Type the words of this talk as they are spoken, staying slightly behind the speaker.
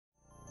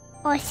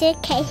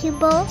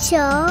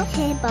OCSS-074Pt6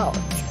 Sailboat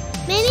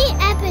mini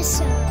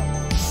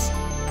episodes.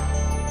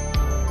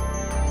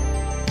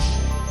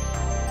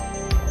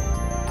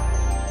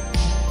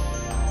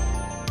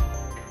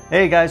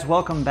 Hey guys,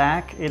 welcome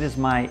back. It is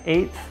my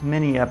 8th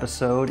mini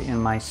episode in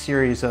my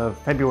series of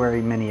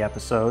February mini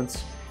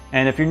episodes.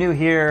 And if you're new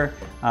here,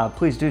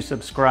 please do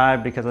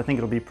subscribe because I think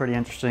it'll be pretty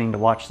interesting to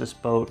watch this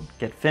boat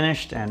get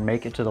finished and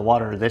make it to the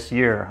water this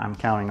year, I'm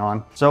counting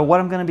on. So what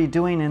I'm going to be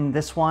doing in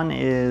this one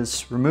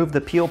is remove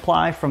the peel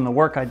ply from the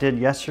work I did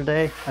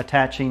yesterday,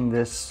 attaching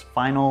this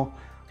final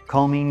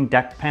coaming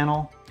deck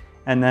panel,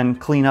 and then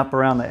clean up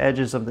around the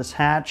edges of this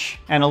hatch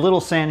and a little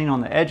sanding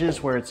on the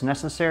edges where it's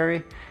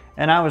necessary.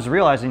 And I was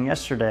realizing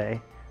yesterday,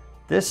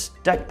 this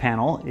deck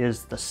panel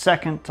is the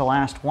second to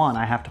last one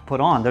I have to put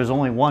on. There's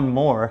only one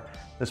more,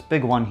 this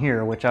big one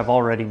here, which I've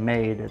already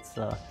made. It's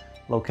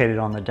located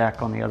on the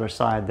deck on the other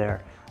side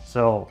there.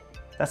 So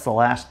that's the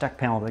last deck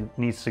panel that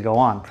needs to go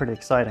on. Pretty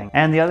exciting.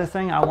 And the other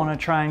thing I want to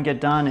try and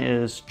get done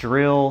is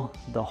drill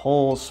the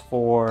holes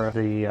for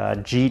the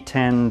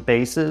G-10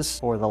 bases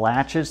for the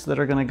latches that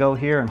are going to go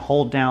here and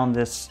hold down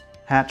this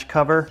hatch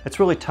cover. It's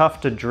really tough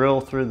to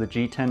drill through the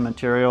G-10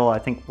 material. I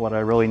think what I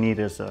really need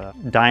is a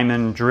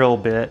diamond drill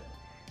bit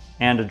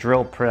and a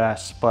drill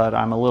press, but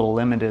I'm a little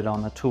limited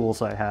on the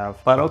tools I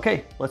have. But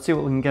okay, let's see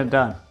what we can get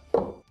done.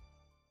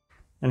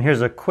 And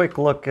here's a quick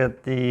look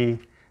at the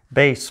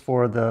base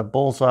for the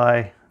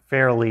bullseye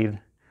fair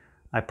lead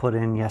I put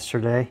in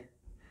yesterday.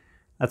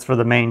 That's for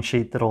the main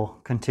sheet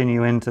that'll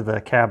continue into the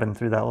cabin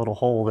through that little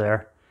hole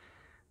there.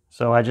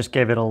 So I just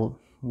gave it a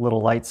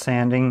little light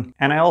sanding,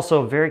 and I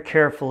also very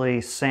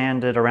carefully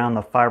sanded around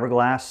the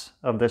fiberglass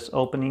of this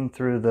opening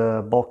through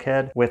the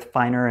bulkhead with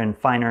finer and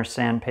finer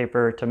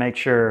sandpaper to make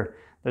sure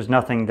there's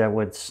nothing that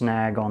would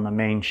snag on the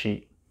main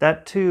sheet.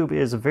 That tube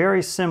is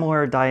very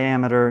similar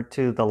diameter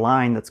to the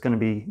line that's going to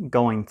be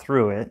going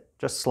through it,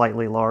 just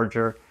slightly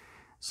larger.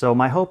 So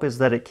my hope is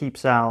that it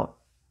keeps out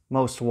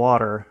most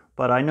water,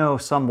 but I know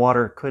some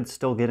water could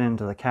still get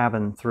into the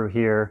cabin through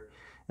here.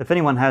 If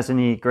anyone has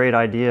any great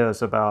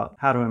ideas about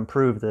how to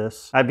improve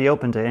this, I'd be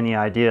open to any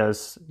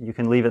ideas. You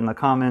can leave it in the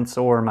comments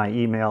or my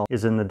email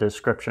is in the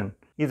description.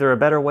 Either a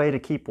better way to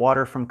keep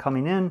water from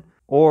coming in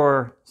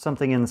or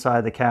something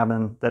inside the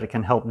cabin that it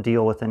can help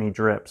deal with any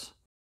drips.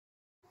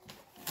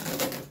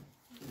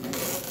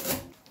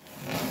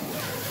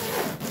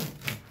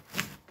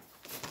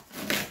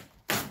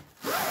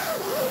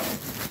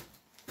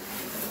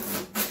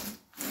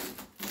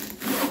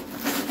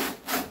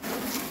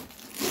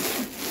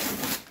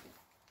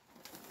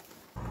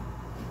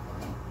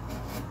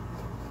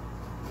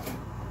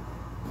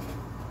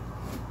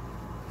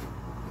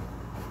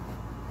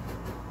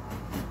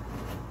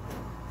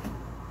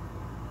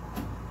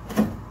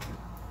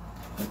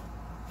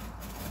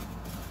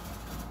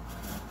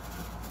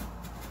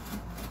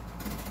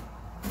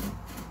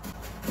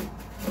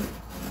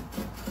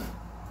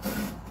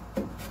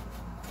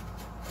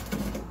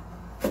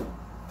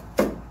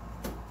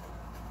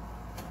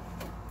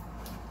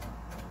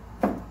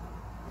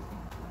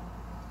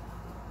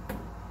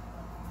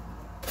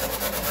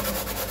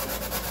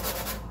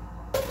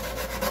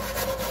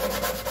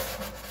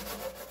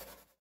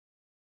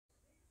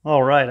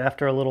 All right,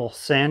 after a little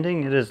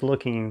sanding, it is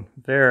looking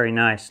very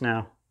nice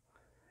now.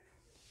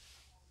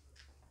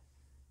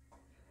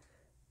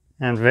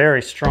 And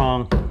very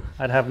strong.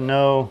 I'd have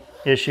no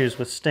issues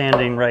with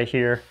standing right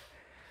here.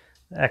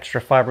 The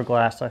extra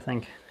fiberglass, I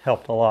think,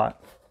 helped a lot.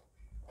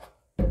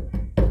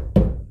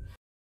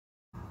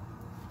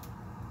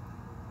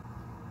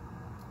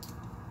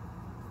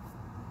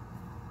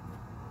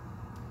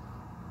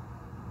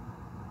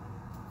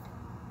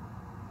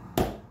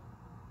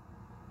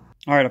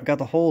 All right, I've got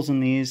the holes in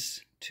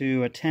these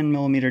to a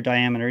 10mm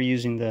diameter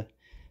using the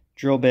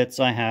drill bits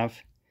I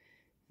have.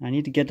 I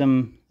need to get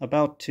them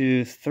about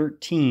to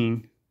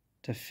 13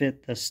 to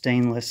fit the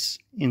stainless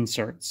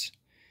inserts.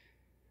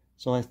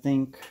 So I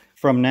think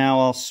from now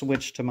I'll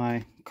switch to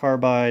my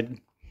carbide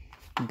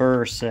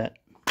burr set.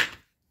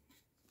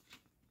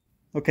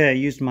 Okay, I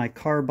used my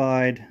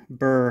carbide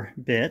burr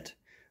bit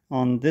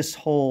on this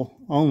hole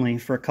only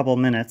for a couple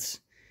minutes.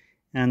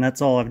 And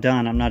that's all I've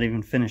done. I'm not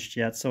even finished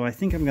yet. So I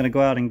think I'm going to go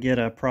out and get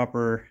a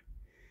proper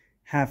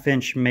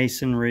 1/2-inch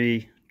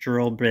masonry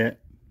drill bit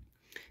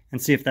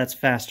and see if that's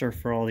faster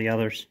for all the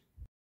others.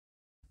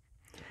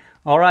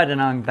 All right,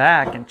 and I'm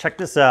back, and check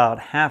this out.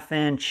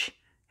 1/2-inch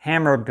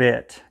hammer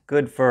bit.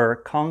 Good for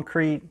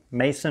concrete,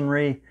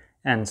 masonry,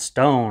 and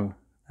stone.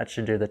 That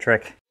should do the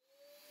trick.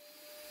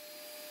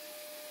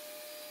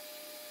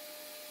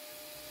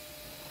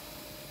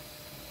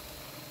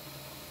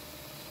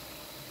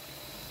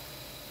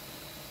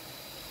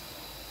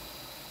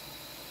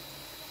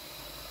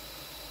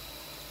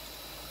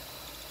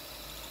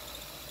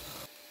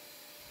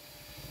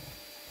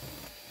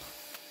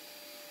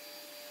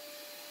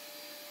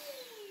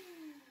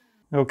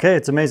 Okay,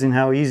 it's amazing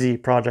how easy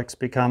projects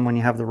become when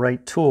you have the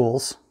right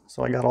tools.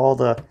 So I got all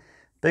the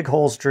big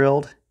holes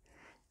drilled,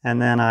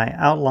 and then I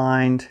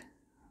outlined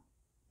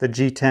the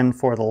G-10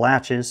 for the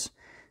latches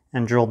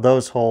and drilled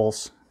those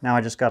holes Now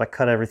I just got to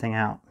cut everything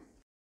out.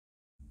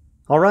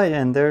 All right,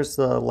 and there's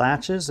the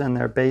latches and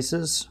their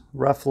bases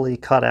roughly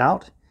cut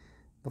out.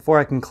 Before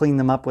I can clean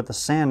them up with a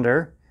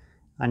sander,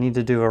 I need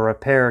to do a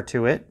repair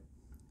to it,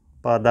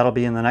 but that'll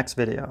be in the next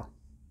video.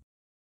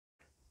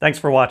 Thanks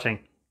for watching.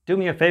 Do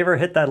me a favor,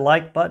 hit that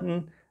like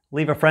button,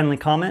 leave a friendly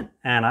comment,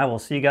 and I will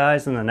see you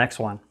guys in the next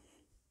one.